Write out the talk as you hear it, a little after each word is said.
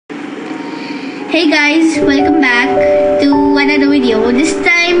Hey guys, welcome back to another video. This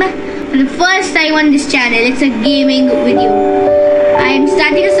time, for the first time on this channel, it's a gaming video. I'm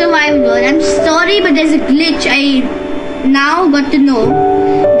starting a survival world. I'm sorry, but there's a glitch. I now got to know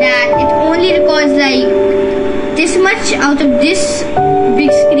that it only records like this much out of this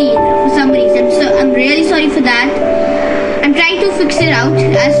big screen for some reason. So I'm really sorry for that. I'm trying to fix it out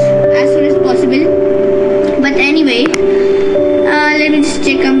as soon as possible. But anyway, let me just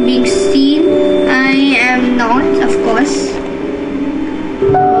check I'm being seen. I am not, of course.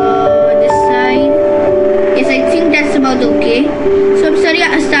 This side. Yes, I think that's about okay. So I'm sorry,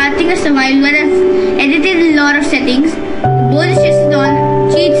 I'm starting a survival where I've edited a lot of settings. Bonus chests and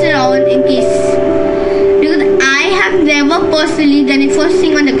all, cheats around in case. Because I have never personally done it first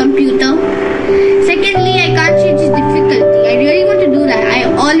thing on the computer. Secondly, I can't change the difficulty. I really want to do that. I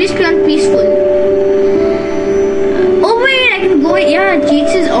always play on peaceful. Yeah,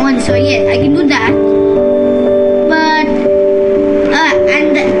 cheats is on, so yeah, I can do that. But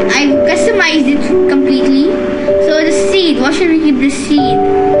and I've customized it completely. So the seed, what should we keep the seed?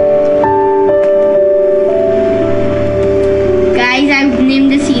 Guys, I've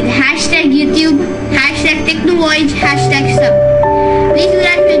named the seed hashtag YouTube, hashtag TechnoVoyage, hashtag sub. Please do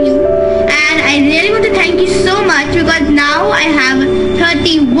that for you. And I really want to thank you so much because now I have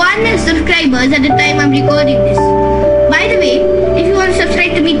 31 subscribers at the time I'm recording this. By the way, if you want to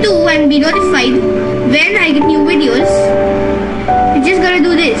subscribe to me too and be notified when I get new videos, you just gotta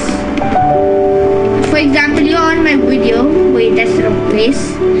do this. For example, you're on my video. Wait, that's the wrong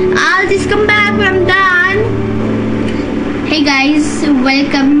place. I'll just come back when I'm done. Hey guys,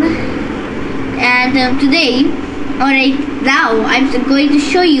 welcome. And today, alright, now I'm going to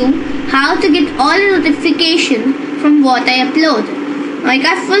show you how to get all the notification from what I upload. I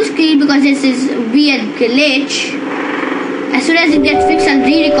got full screen because this is weird glitch. As soon as it gets fixed, I'll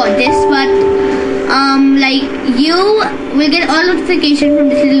re-record this, but like you will get all notification from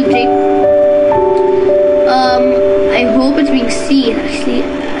this little trick. I hope it's being seen. Actually,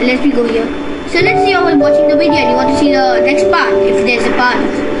 let me go here. So let's say you're watching the video and you want to see the next part, if there's a part,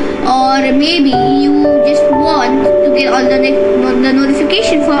 or maybe you just want to get all the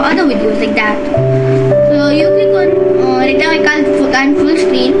notification for other videos like that. So you click on right now I can't full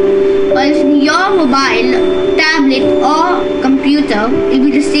screen. Or your mobile, tablet or computer, it'll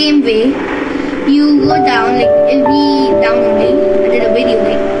be the same way. You go down, like it'll be down only under the video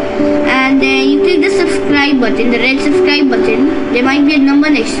like, and then you click the subscribe button, the red subscribe button. There might be a number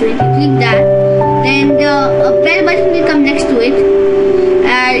next to it. You click that, then the bell button will come next to it,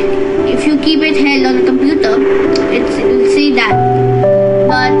 and if you keep it held on the computer, it will say that.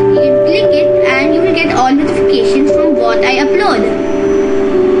 But you can click it and you will get all notifications from what I upload.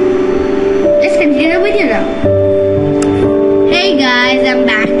 Let's continue the video now. Hey guys, I'm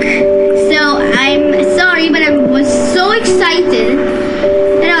back. So I'm sorry, but I was so excited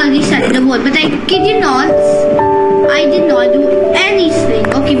that I already started the world. But I kid you not, I did not do anything.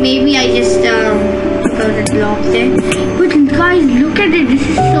 Okay, maybe I just got it locked there. But guys, look at it. This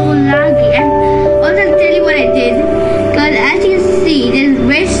is so laggy. And also I'll tell you what I did. Because as you can see, there's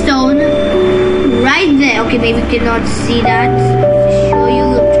redstone right there. Okay, maybe you cannot see that. I'll show you.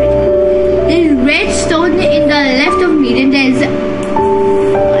 There's redstone in the left of me. Then there's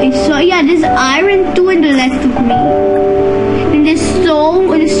there's iron too in the left of me. And there's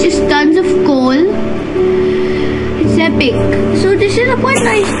just tons of coal. It's epic. So this is a quite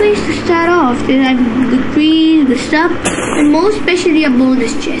nice place to start off. There's the trees, the stuff, and most especially a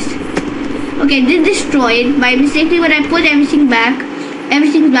bonus chest. Okay, I did destroy it by mistake, but I put everything back.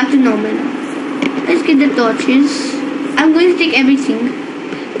 Everything's back to normal now. Let's get the torches. I'm going to take everything.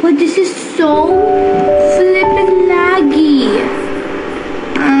 But this is so flippin' laggy.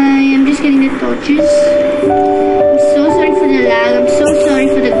 I am just getting the torches. I'm so sorry for the lag. I'm so sorry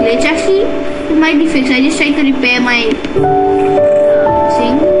for the glitch. Actually, it might be fixed. I just tried to repair my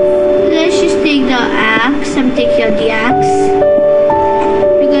thing. Let's just take the axe. I'm taking out the axe.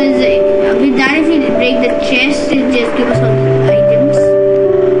 Because with that, if we break the chest, it'll just give us all the items.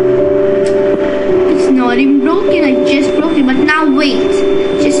 It's not even broken. I just broke it. But now wait.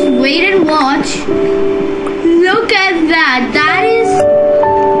 Just wait and watch. Look at that. That is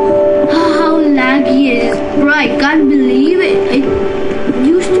how laggy it is. Bro, I can't believe it. I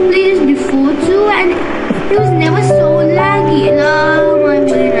used to play this before too and it was never so laggy. Oh my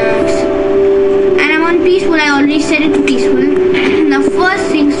wooden axe. And I'm on peaceful. I already set it to peaceful.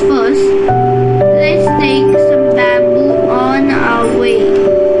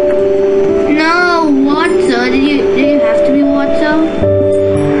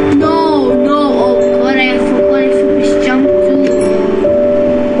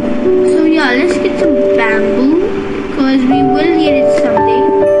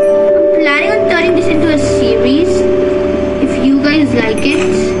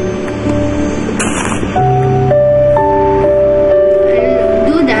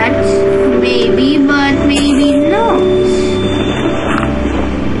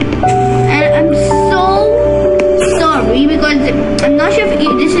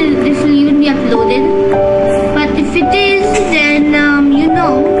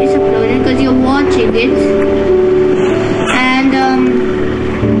 know it's uploaded because you're watching it. And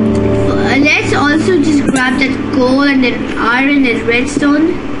let's also just grab that coal and then iron and redstone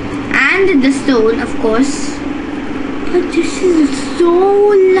and the stone, of course. But this is so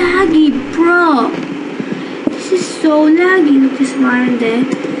laggy, bro. This is so laggy. Look, there's some iron there.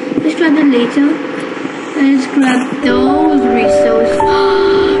 Let's try that later. Let's grab those resources.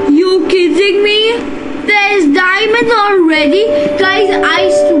 You kidding me? There's diamonds already? Guys, I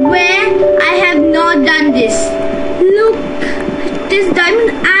swear I have not done this. Look, there's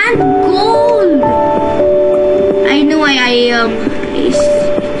diamond and gold. I know I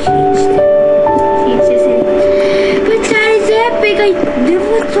changed this in. But that is epic. I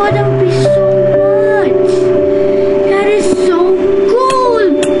never thought that would be so much. That is so cool,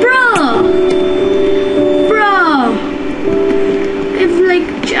 bro. If like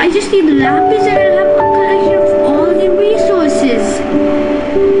I just need lapis and I'll have a collection of all the resources.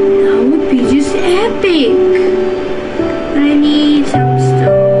 That would be just epic. But I need some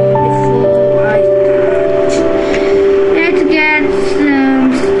stone before I start. Let's get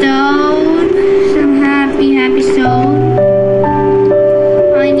some stone, some happy stone.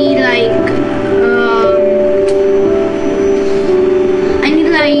 I need like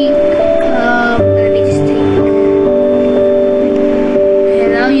let me just think.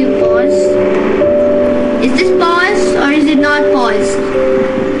 Hello, you paused. Is this paused or is it not paused?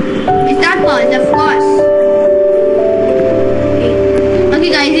 It's not paused, of course.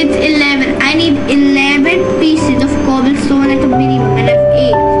 Okay guys, it's 11. I need 11 pieces of cobblestone at a minimum and I have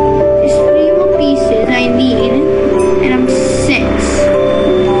 8. There's 3 more pieces I need and I'm 6.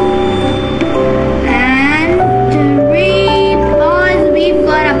 And 3 balls, we've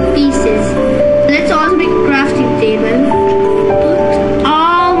got our pieces. Let's also make a crafting table.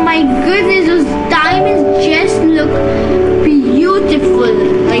 Oh my goodness, those diamonds just look beautiful.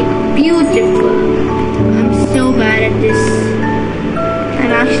 Like beautiful. I'm so bad at this.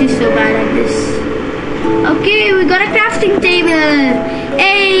 I'm actually so bad at this. Okay, we got a crafting table.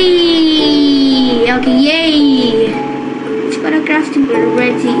 Hey! Okay, yay! It's got a crafting table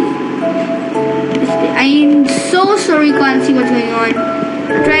ready. I'm so sorry you can't see what's going on.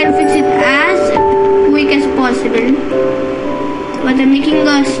 I'll try to fix it as quick as possible. But I'm making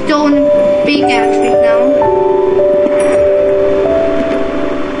a stone pickaxe right now.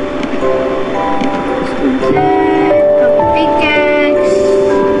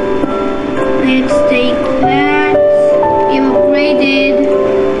 Let's take that. You've upgraded.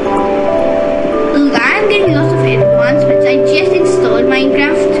 Look, I'm getting lots of advancements. I just installed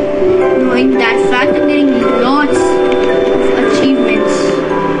Minecraft. Knowing that fact, I'm getting lots of achievements.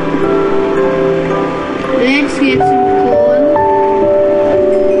 Let's get some coal.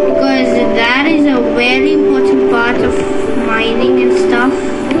 Because that is a very important part of mining and stuff.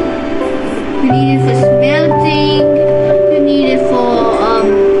 You need it for smelting. You need it for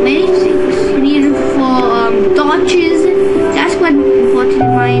many things. You need it for torches. That's quite important in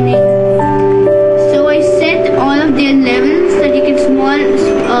mining. So I set all of their levels that you can spawn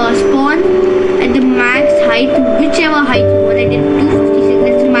at the max height, whichever height you want. I did 256.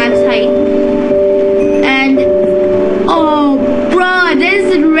 That's the max height. And oh, bro, there's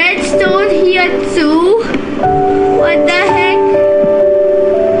redstone here too. What the heck?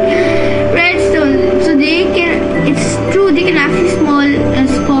 Redstone. So they can. It's true. They can actually spawn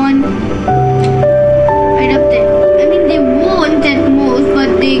right up there. I mean, they won't at most, but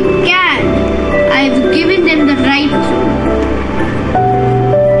they can. I've given them the right to.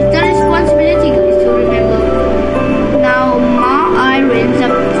 It's a responsibility, guys, to remember. Now, my iron's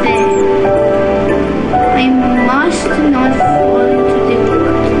up there. I must not fall into the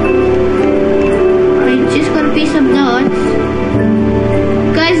water. I just got a piece of dirt.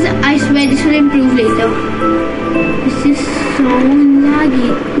 Guys, I swear this will improve later. This is so laggy.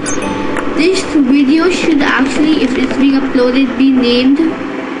 This video should actually, if it's being uploaded, be named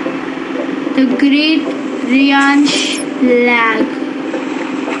The Great Riansh Lag.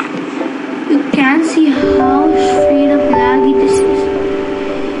 You can see how straight up laggy this is.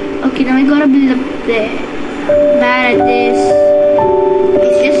 Okay, now I gotta build up there. Bad at this.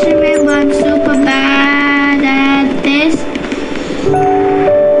 Just remember, I'm super bad at this.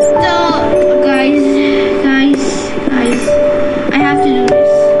 So, guys, I have to do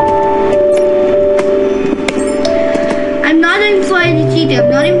this. I'm not in for any cheating. I'm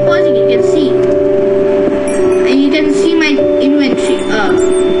not imposing. You can see, and you can see my inventory.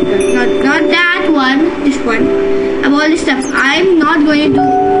 Not that one. This one. I have all this stuff. I'm not going to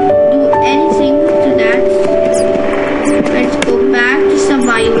do anything to that. Let's go back to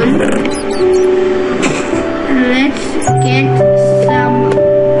survival. And let's get some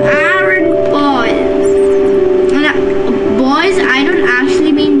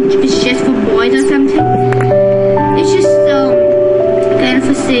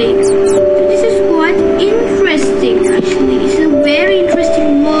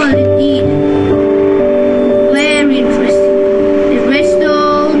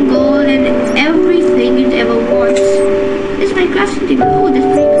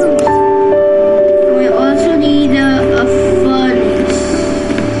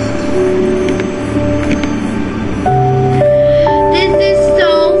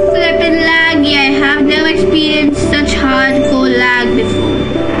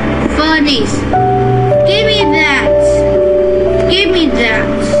that.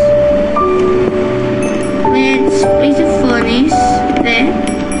 Let's place a furnace there.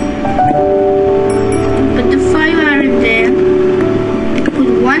 Put the 5 iron there. Put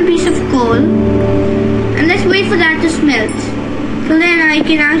 1 piece of coal. And let's wait for that to smelt. So then I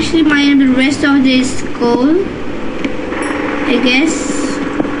can actually mine the rest of this coal, I guess.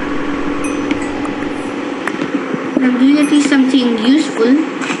 I'm doing at least something useful.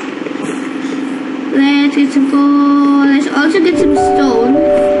 Let's get some coal. Let's also get some stone,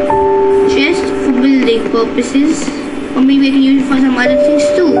 just for building purposes. Or maybe I can use it for some other things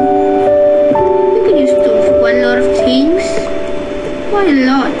too. We can use stone for quite a lot of things. Quite a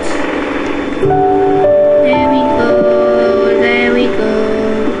lot. There we go. There we go.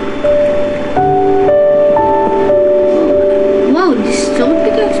 Wow, this stone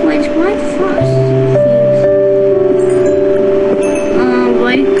pickaxe mines quite fast.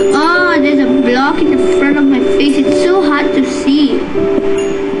 Oh, there's a block in the front of my face. It's so hard to see.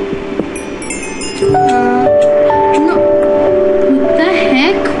 No. What the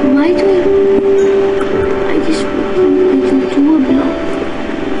heck? Why do I just put them into a block?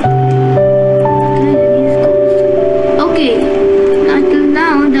 Okay. Until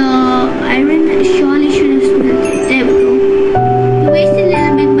now, the iron surely should have smelted. There we go. We wasted a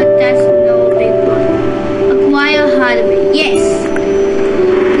little bit, but that's no big problem. Acquire hardware. Yes.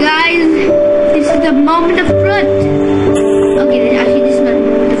 Guys, this is the moment of truth. Okay, actually this is not the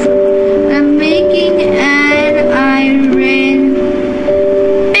moment of truth. I'm making an iron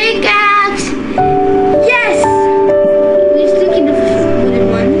pickaxe. Yes! We still keep the wooden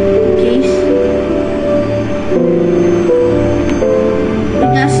one in case.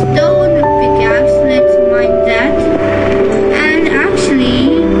 With the stone pickaxe, let's mine that. And actually,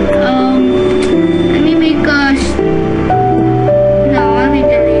 let me make a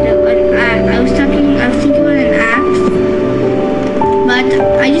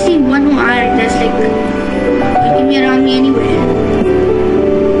I just need 1 more iron. That's like, it can be around me anywhere.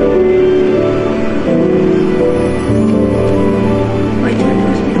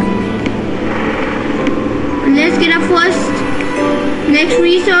 Let's get our first next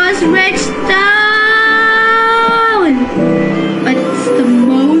resource, redstone. But it's the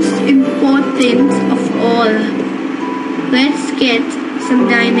most important of all. Let's get some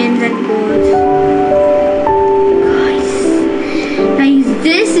diamonds and gold.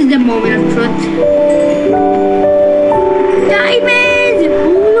 This is the moment of truth. Diamonds!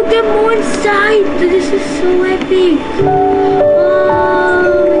 Oh, look, there are more inside. This is so epic.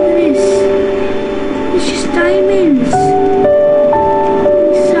 Oh my goodness. It's just diamonds.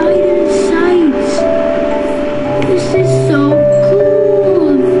 Inside and sides. This is so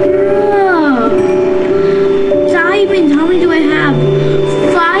cool, bro. Diamonds, how many do I have?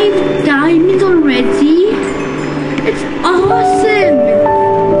 5 diamonds already? It's awesome.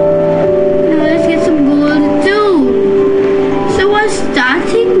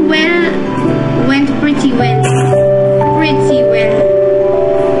 Pretty well.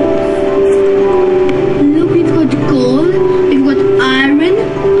 Look, we've got gold, we've got iron.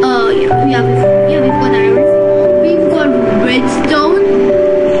 Yeah, we've got iron. We've got redstone,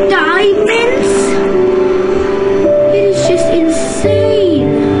 diamonds. It is just insane.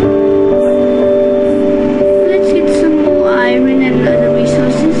 Let's get some more iron and other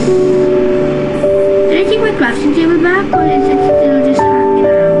resources. Did I take my crafting table back, or is it still just hanging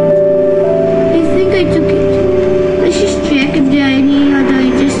around? I took it. Let's just check if there are any other,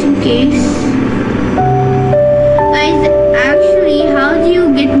 just in case. Guys, actually, how do you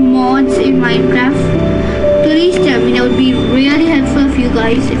get mods in Minecraft? Please tell me. That would be really helpful for you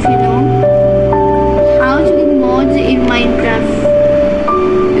guys if you know how to get mods in Minecraft.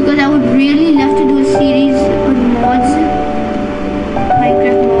 Because I would really love to do a series on mods,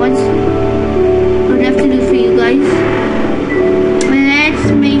 Minecraft mods. I would love to do for you guys. Let's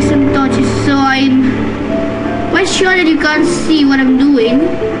make some torches. So I'm quite sure that you can't see what I'm doing,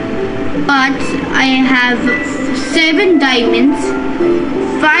 but I have 7 diamonds,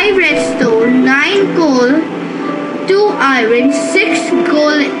 5 redstone, 9 coal, 2 iron, 6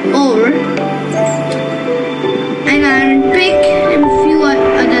 gold ore, an iron pick, and a few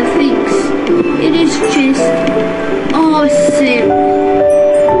other things. It is just awesome.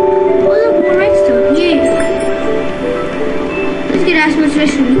 Oh look, more redstone, yay! Let's get as much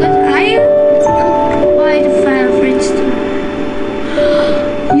redstone because I am quite a fan of redstone.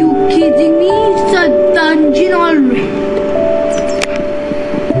 You kidding me? It's a dungeon already.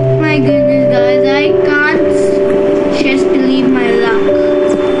 My goodness, guys, I can't just believe my luck.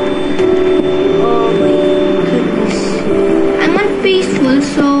 Oh my goodness. I'm on peaceful,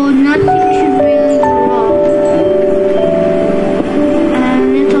 so nothing should really go wrong.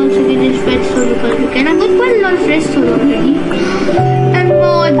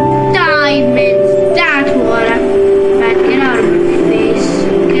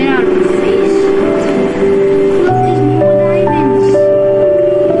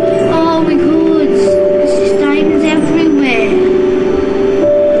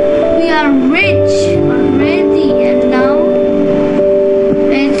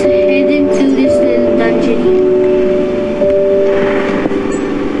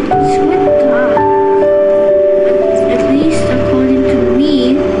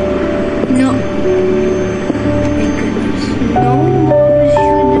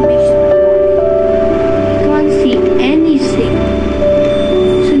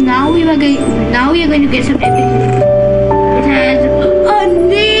 now we are going to get some epic loot. It has a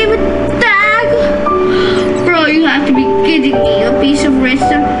name tag. Bro, you have to be kidding me. A piece of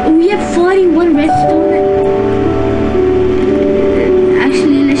redstone. Oh, we have 41 redstone.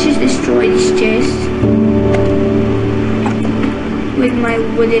 Actually, let's just destroy this chest with my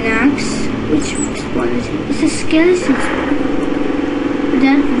wooden axe. Which one is it? It's a skeleton.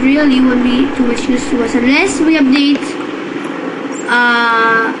 That really would be too much use to us unless we update.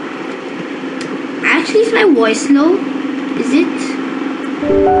 Actually, is my voice low? Is it?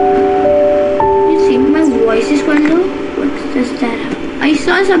 You think my voice is quite low? What does that have? I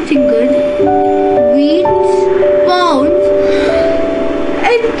saw something good. Wheat, bones,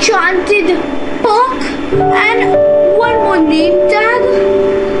 enchanted pork, and one more name tag.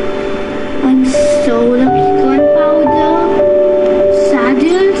 I'm so lucky. Gunpowder,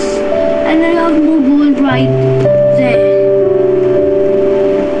 saddles, and I have more gold right there.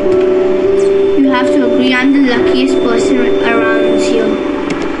 You have to agree I'm the luckiest person around here.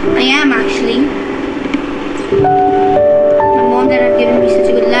 I am actually. My mom that have given me such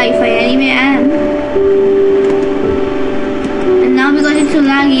a good life, I anyway am. And now because it's so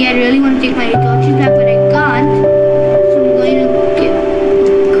laggy, I really want to take my torches back, but I can't. So I'm going to give.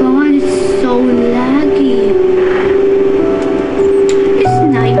 God, it's so laggy. It's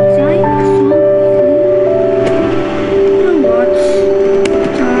night time, so you know what?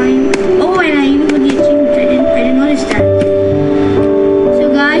 Time. Oh, and I even got the achievement. I didn't notice that. So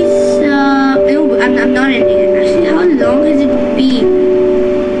guys, I'm not ending it. Actually, how long has it been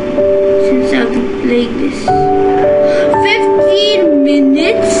since I've been playing this? 15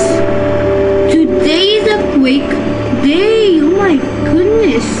 minutes? Today is a quick day. Oh my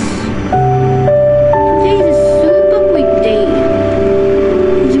goodness. Today is a super quick day.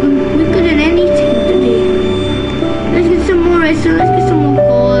 It's quicker than anything today. Let's get some more redstone. Let's get some more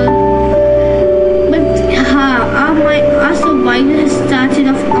coal. But our survival has started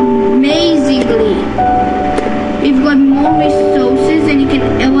off amazingly. We've got more resources than you can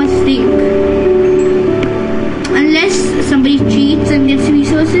ever think. Unless somebody cheats and gets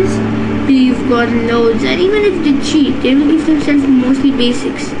resources, we've got loads. And even if they cheat, they will give themselves mostly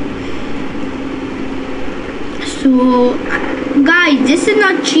basics. So, guys, this is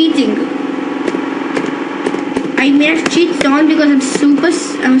not cheating. I made a cheat zone because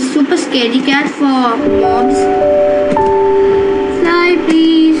I'm a super scaredy cat for mobs. Fly,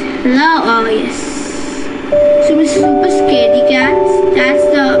 please. Hello. Oh yes. So I'm a super scaredy cat. That's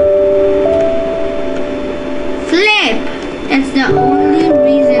the flip. That's the only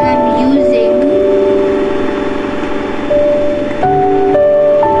reason I'm using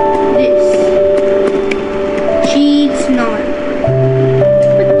this. Cheats not.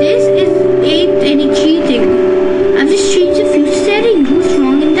 But this ain't any cheating. I've just changed a few settings. What's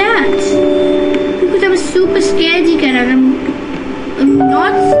wrong in that? Because I'm a super scaredy cat and I'm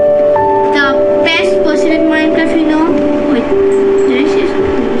not the best person in Minecraft, you know. Wait, did I see some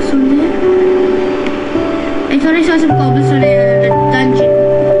cobblestone there? I thought I saw some cobblestone in the dungeon.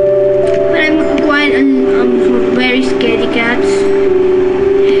 But I'm quite a very scaredy cat.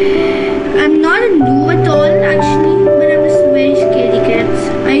 I'm not a noob at all actually, but I'm just very scaredy cat.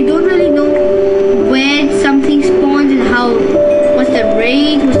 I don't really know where something spawns and how, what's the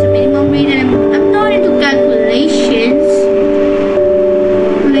rate, what's the minimum rate, and I'm not into calculations.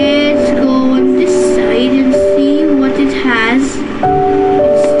 Let's go on this side and see what it has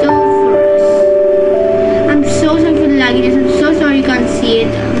in store for us. I'm so sorry for the lagginess. I'm so sorry you can't see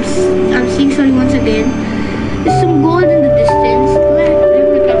it. I'm saying sorry once again. There's some gold in the distance.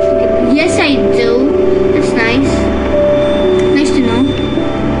 Yes, I do. That's nice. Nice to know.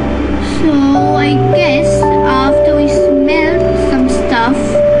 So I guess after we smelt some stuff,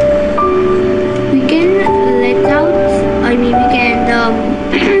 we can let out. I mean, we can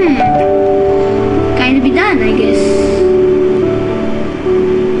kind of be done, I guess.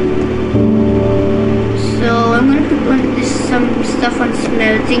 So I'm gonna put some stuff on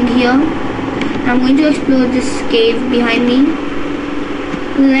smelting here. I'm going to explore this cave behind me.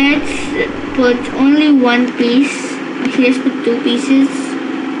 Let's put only one piece. Actually, let's put 2 pieces.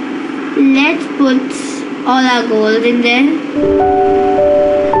 Let's put all our gold in there.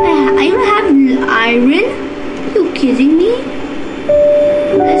 I don't have iron. Are you kidding me?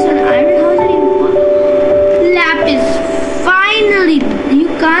 That's not iron. How is that even possible? Lapis. Finally! You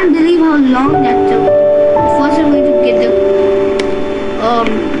can't believe how long that took. First, I'm going to get the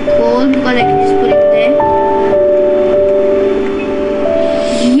gold because I can just put it there.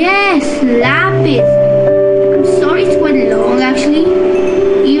 Yes, lapis. I'm sorry, it's quite long actually.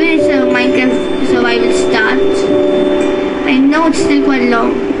 Even it's a Minecraft survival start. I know it's still quite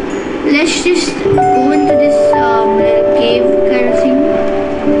long. let's just go into this little cave kind of thing.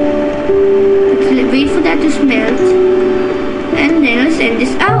 Let's wait for that to smelt, and then let's end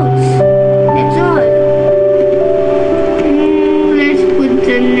this out. That's all. Let's put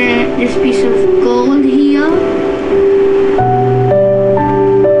this piece of gold here.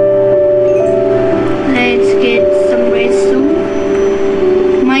 Let's get some redstone.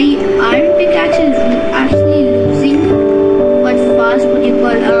 My iron pickaxe is actually losing quite fast. What do you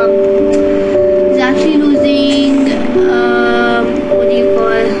call it's actually losing what do you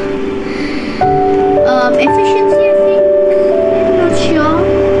call efficiency, I think. I'm not sure,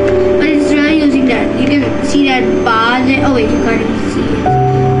 but it's really using that. You can see that bar there. Oh wait, you can't even see it.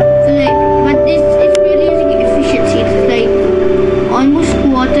 So like, but it's really using efficiency. It's like almost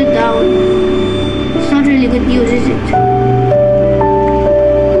watered down. It's not really good news, is it?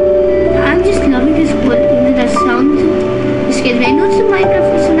 I'm just loving this world. You know, that sound. This gets me. I know it's a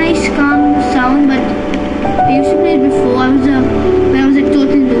Minecraft. It's a nice calm sound, but I used to play it before. When I was a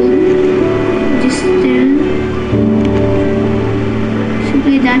total noob. Just still.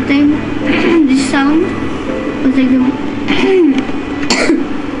 Simply that time, this sound was like the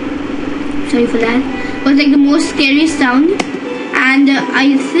sorry for that. Was like the most scariest sound, and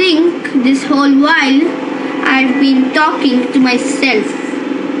I think this whole while I've been talking to myself.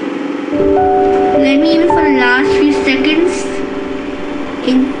 Let me even for the last few seconds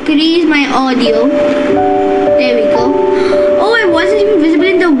increase my audio. There we go. Oh, I wasn't even visible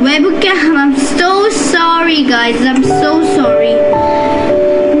in the webcam. I'm so sorry, guys. I'm so sorry.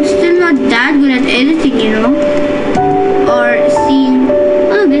 I'm still not that good at editing, you know, or seeing.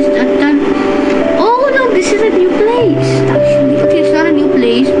 Oh, this that done. Oh no, this is a new place. Actually, okay, it's not a new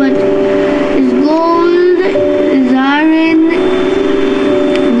place, but it's gold, there's iron,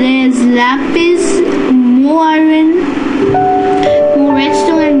 there's lapis, more iron, more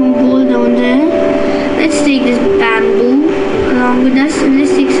redstone, and more gold down there. Let's take this bamboo along with us, and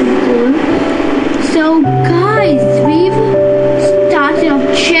let's take some gold. So guys, we've started off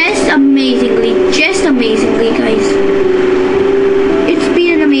just amazingly, guys. It's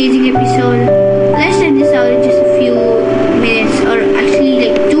been an amazing episode. Let's end this out in just a few minutes, or actually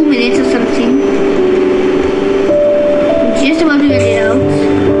like 2 minutes or something. I'm just about to get it out,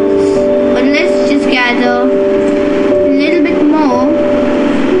 but let's just gather a little bit more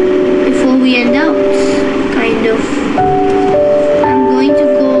before we end out, kind of. I'm going to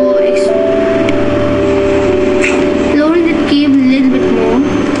go exploring the cave a little bit more.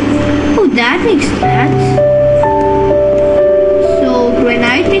 Oh, that makes sense. So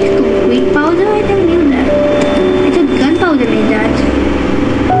granite makes concrete powder? I didn't know that. I thought gunpowder made that.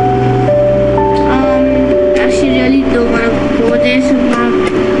 Actually really don't want to go there, so I'm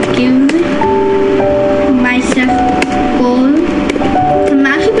gonna give myself gold. I'm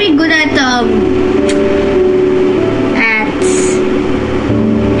actually pretty good at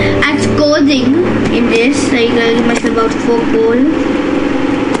coding in this. Like I'll give myself about 4 gold.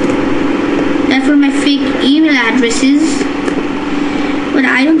 That's for my fake email addresses. But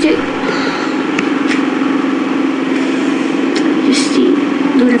I don't check. Just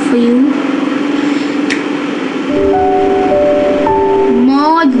do that for you.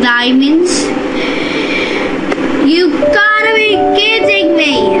 More diamonds. You gotta be kidding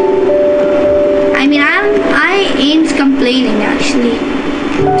me. I mean, I ain't complaining actually.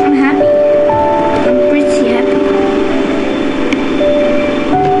 I'm happy. I'm pretty happy.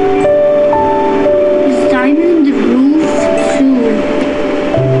 There's diamond in the roof too.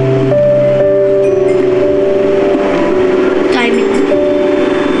 Diamond.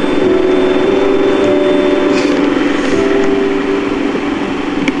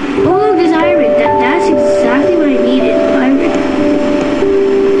 Oh look, there's iron. That's exactly what I needed. Iron.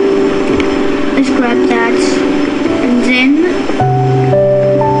 Let's grab that. And then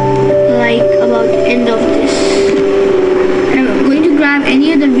about the end of this, I'm going to grab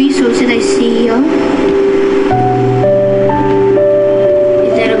any other resources I see here.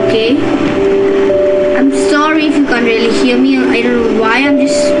 Is that okay? I'm sorry if you can't really hear me. I don't know why. I'm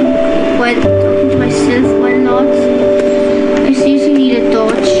just talking to myself quite a lot. I seriously need a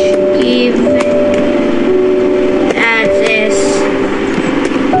torch. Give access.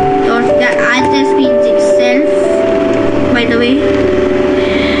 Torch. That access means itself, by the way.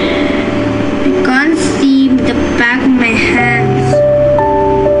 Can't see the back of my hands.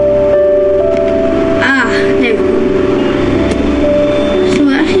 Ah, there we go. So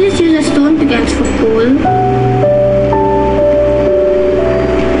actually let's use a stone pickaxe for coal.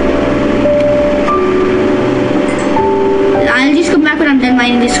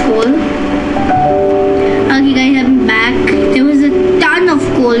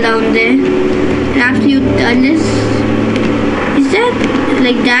 coal down there. And after you've done this, is that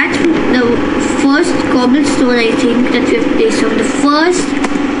like that? The first cobblestone, I think, that we have placed on the first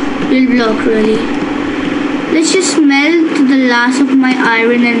little block, really. Let's just smelt the last of my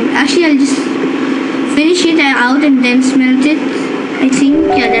iron, and actually I'll just finish it out and then smelt it. I think,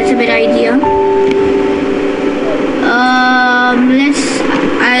 yeah, that's a better idea.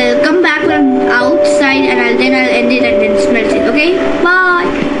 I'll come back from outside and I'll end it and then smelt it. Okay, bye.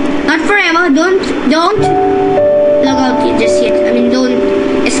 Not forever. Don't log out just yet. I mean, don't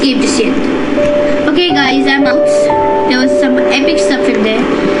escape just yet. Okay, guys, I'm out. There was some epic stuff in there.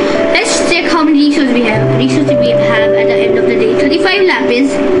 Let's check how many resources we have. Resources we have at the end of the day: 35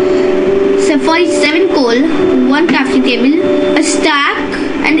 lapis, 47 coal, 1 crafting table, a stack,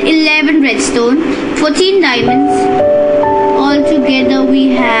 and 11 redstone, 14 diamonds. Altogether we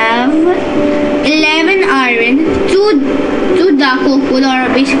have 11 iron, 2 dark oak wood, or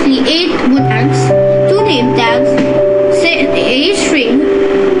basically 8 wood planks, 2 name tags, 8 string,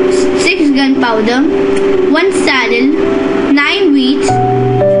 6 gunpowder, 1 saddle, 9 wheat,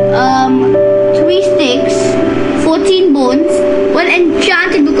 3 sticks, 14 bones, 1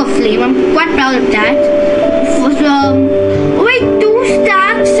 enchanted book of flame. I'm quite proud of that. Wait, 2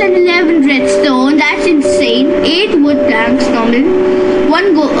 stacks and 11 redstone. That's insane. 8 wood planks normal.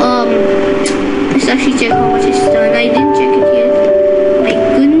 1 let's actually check how much it's done. I didn't check it yet. My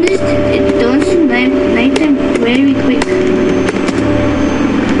goodness, it turns to nighttime very quick.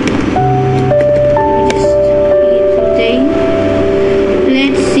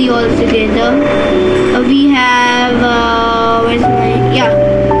 Let's see all together. We have where's my, yeah,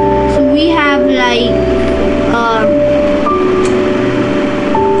 so we have like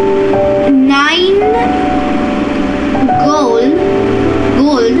 9 gold,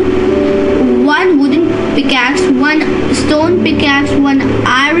 1 wooden pickaxe, 1 stone pickaxe, 1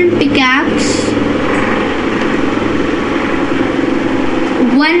 iron pickaxe,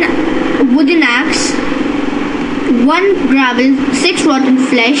 1 wooden axe, 1 gravel, 6 rotten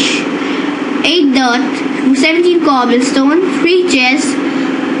flesh, 8 dirt, 17 cobblestone, 3 chests,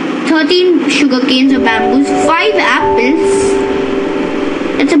 13 sugar canes or bamboos, 5 apples.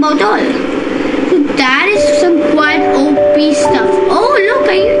 That's about all. So that is some quite OP stuff. Oh look,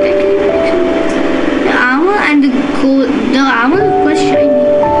 the armor and the gold. The armor was shiny.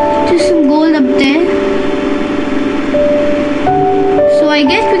 There's some gold up there. So I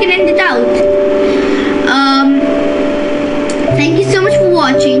guess we can end it out. Thank you so much for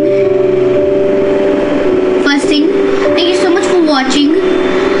watching. First thing, thank you so much for watching.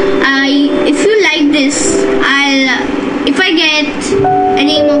 If you like this, if I get an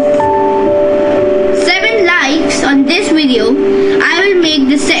aim of 7 likes on this video, I will make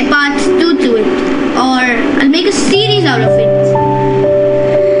the part 2 to it, or I'll make a series out of it.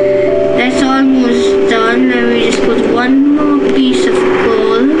 That's almost done. Let me just put 1 more piece of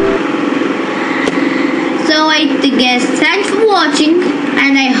coal. So I guess thanks for watching,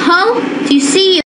 and I hope